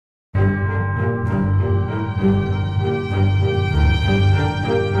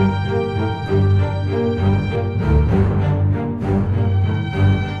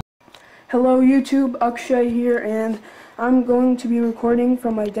Hello YouTube, Akshay here, and I'm going to be recording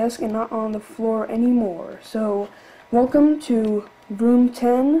from my desk and not on the floor anymore. So, welcome to room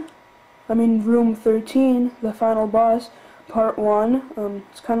 13, the final boss, part 1.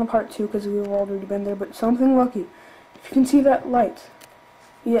 It's kind of part 2 because we've already been there, but something lucky. If you can see that light,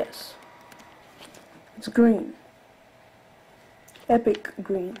 yes, it's green. Epic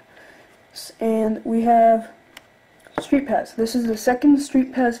green. And we have Street Pass. This is the second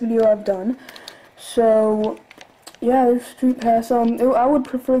Street Pass video I've done. So, yeah, there's Street Pass. I would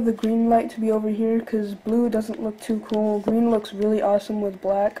prefer the green light to be over here because blue doesn't look too cool. Green looks really awesome with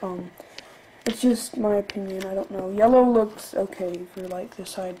black. It's just my opinion. I don't know. Yellow looks okay for like the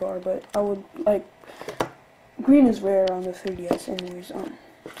sidebar, but I would like green is rare on the 3DS. Anyways,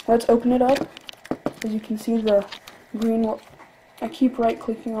 let's open it up. As you can see, the green. I keep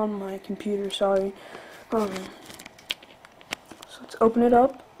right-clicking on my computer. Sorry. So let's open it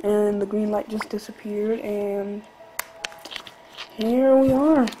up, and the green light just disappeared, and here we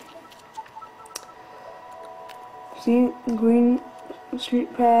are. See, green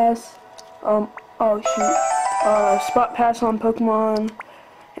Street Pass, Spot Pass on Pokemon,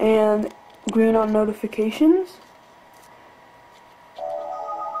 and green on notifications.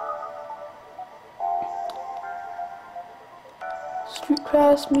 Street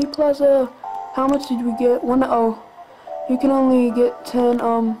Pass, Me Plaza. How much did we get? You can only get 10,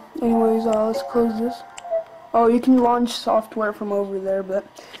 anyways, let's close this. Oh, you can launch software from over there, but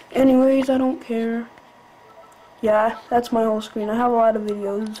anyways, I don't care. Yeah, that's my whole screen. I have a lot of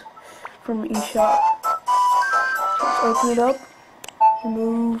videos from eShop. Let's open it up,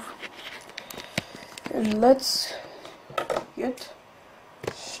 remove, and let's get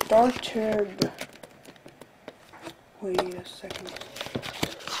started. Wait a second.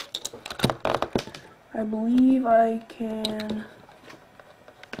 I believe I can.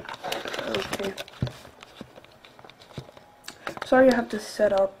 Okay. Sorry I have to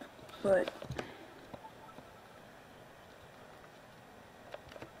set up, but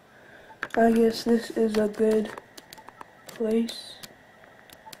I guess this is a good place.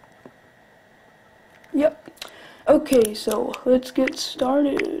 Yep. Okay, so let's get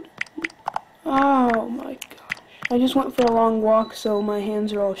started. Oh my gosh. I just went for a long walk, so my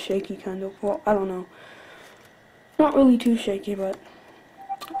hands are all shaky, kind of. Well, I don't know. Not really too shaky, but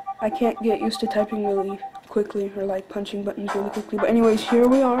I can't get used to typing really quickly, or like punching buttons really quickly. But anyways, here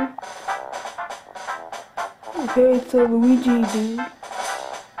we are. Okay, it's a Luigi, dude.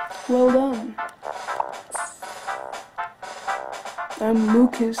 Well done. I'm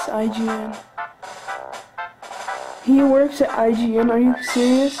Lucas, IGN. He works at IGN, are you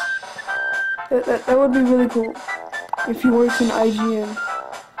serious? That would be really cool if he works in IGN.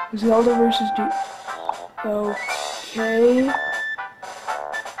 Zelda versus Duke. Okay.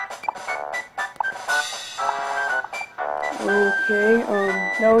 Okay,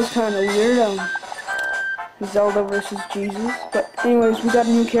 that was kind of weird, Zelda versus Jesus. But anyways, we got a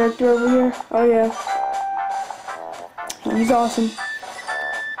new character over here. Oh yeah. He's awesome.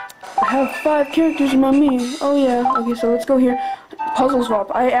 I have 5 characters in my menu. Oh yeah. Okay, so let's go here. Puzzle swap.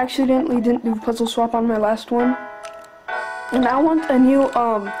 I accidentally didn't do puzzle swap on my last one. And I want a new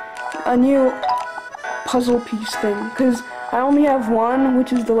puzzle piece thing, because I only have one,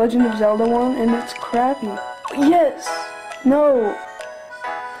 which is the Legend of Zelda one, and it's crappy. Yes! No!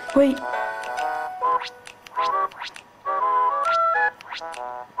 Wait.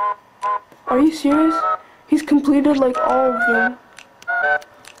 Are you serious? He's completed like all of them.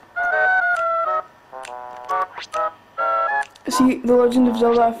 See, the Legend of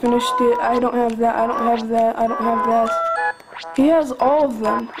Zelda, I finished it. I don't have that, I don't have that, I don't have that. He has all of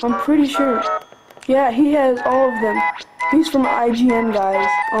them, I'm pretty sure. Yeah, he has all of them. He's from IGN, guys.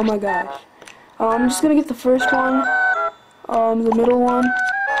 Oh my gosh. I'm just gonna get the first one, the middle one.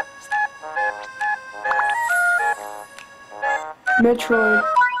 Metroid.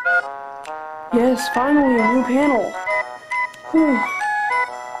 Yes, finally, a new panel. Whew.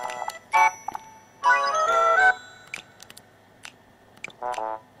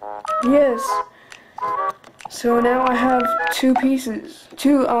 Yes. So now I have 2 pieces.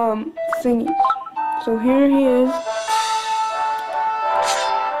 2 thingies. So here he is.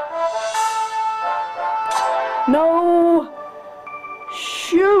 No!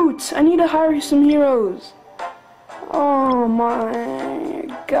 Shoot! I need to hire some heroes. Oh my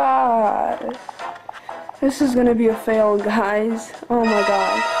god. This is gonna be a fail, guys. Oh my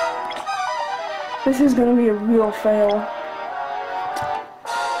god. This is gonna be a real fail.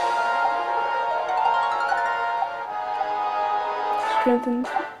 Strengthens.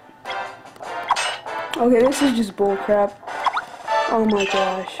 Okay, this is just bullcrap. Oh my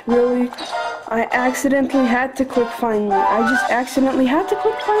gosh, really? I accidentally had to click find me. I just accidentally had to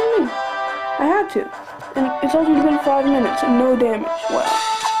click find me. I had to. And it's already been 5 minutes and no damage. Wow.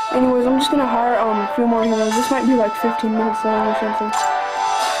 Anyways, I'm just gonna hire a few more heroes. This might be like 15 minutes long or something.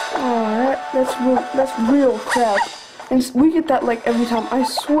 Oh, that's real crap. And we get that like every time. I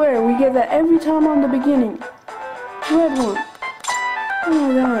swear, we get that every time on the beginning. Red one. Oh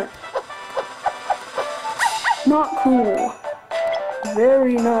my god. Not cool.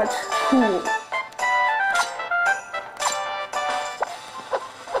 Very not cool.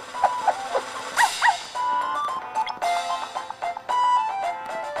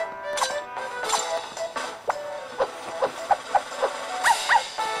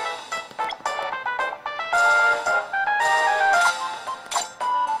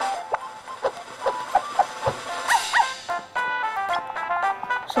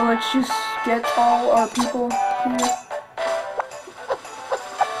 So let's just get all our people here.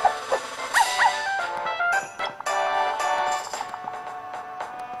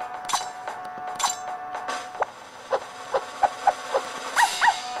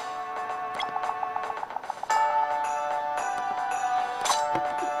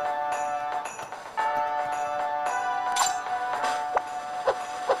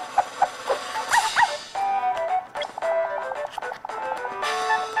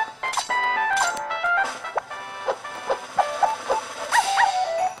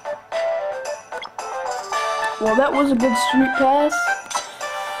 Well, that was a good street pass.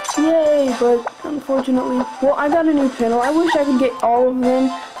 Yay, but unfortunately, well, I got a new panel. I wish I could get all of them,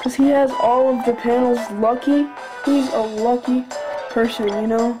 because he has all of the panels lucky. He's a lucky person, you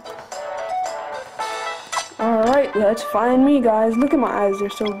know? Alright, let's find me, guys. Look at my eyes, they're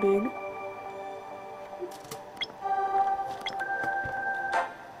so big.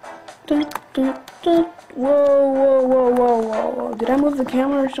 Dun, dun, dun. Whoa, whoa, whoa, whoa, whoa, whoa. Did I move the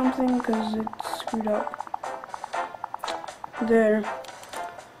camera or something? Because it's screwed up. There.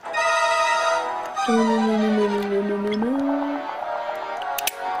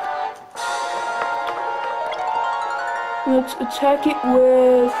 Let's attack it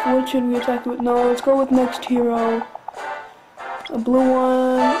with, what should we attack it with? No, let's go with next hero. A blue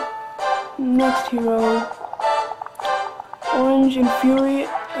one. Next hero. Orange Infuriate.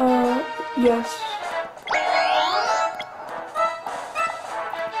 Yes.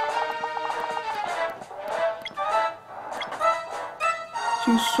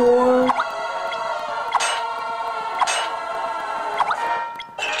 To soar.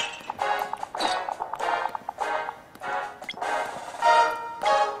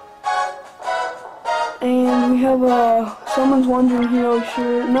 And we have someone's wandering hero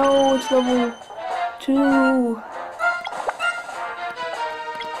shirt. No, it's level 2.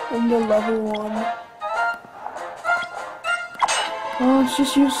 And the level 1. Oh, let's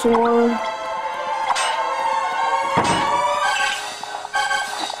just use sword.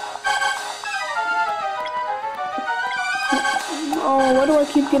 Oh, why do I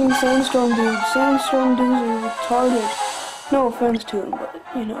keep getting sandstorm dudes? Sandstorm dudes are retarded. No offense to him, but,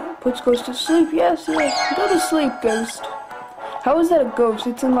 you know, puts Ghost to sleep. Yes, yes. Go to sleep, Ghost. How is that a ghost?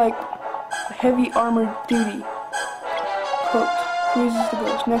 It's in, like, heavy armored duty. Cooked. Freezes the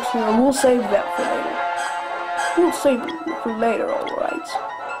ghost. Next hero. We'll save that for later. We'll save it for later, alright.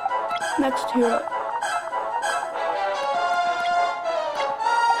 Next hero.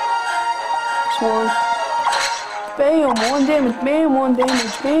 Sword. Bam, 1 damage. Bam, 1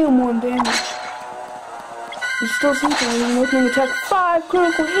 damage. Bam, 1 damage. He's still sleeping. He's an opening attack. 5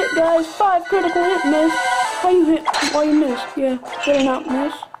 critical hit, guys. 5 critical hit, miss. Why you hit? Why you miss? Yeah, better not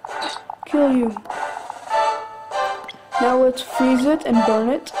miss. Kill you. Now let's freeze it and burn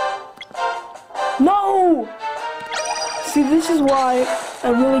it. No! See, this is why I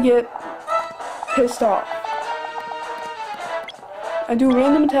really get pissed off. I do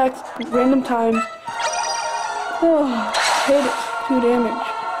random attacks, random times. Oh, hit it. 2 damage.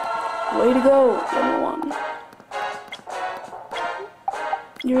 Way to go, level 1.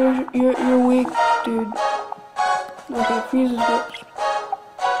 You're weak, dude. Okay, freezes ghost.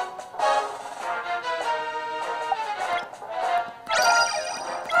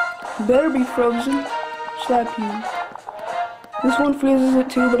 Better be frozen. Slap you. This one freezes it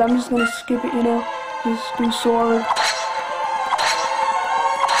too, but I'm just gonna skip it, you know. Just do sword.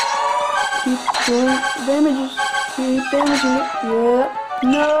 Keep doing damages. Keep damaging it. Yeah.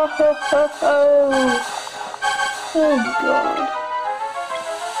 No. Oh god.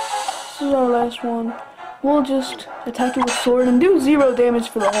 This is our last one. We'll just attack it with sword and do 0 damage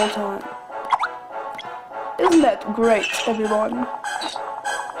for the whole time. Isn't that great, everyone?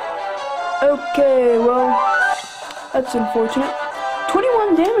 Okay, well, that's unfortunate.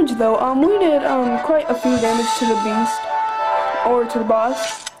 21 damage though. We did quite a few damage to the beast, or to the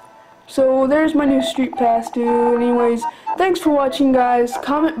boss. So there's my new street pass, dude. Anyways, thanks for watching, guys.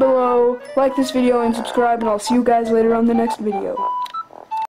 Comment below, like this video, and subscribe, and I'll see you guys later on the next video.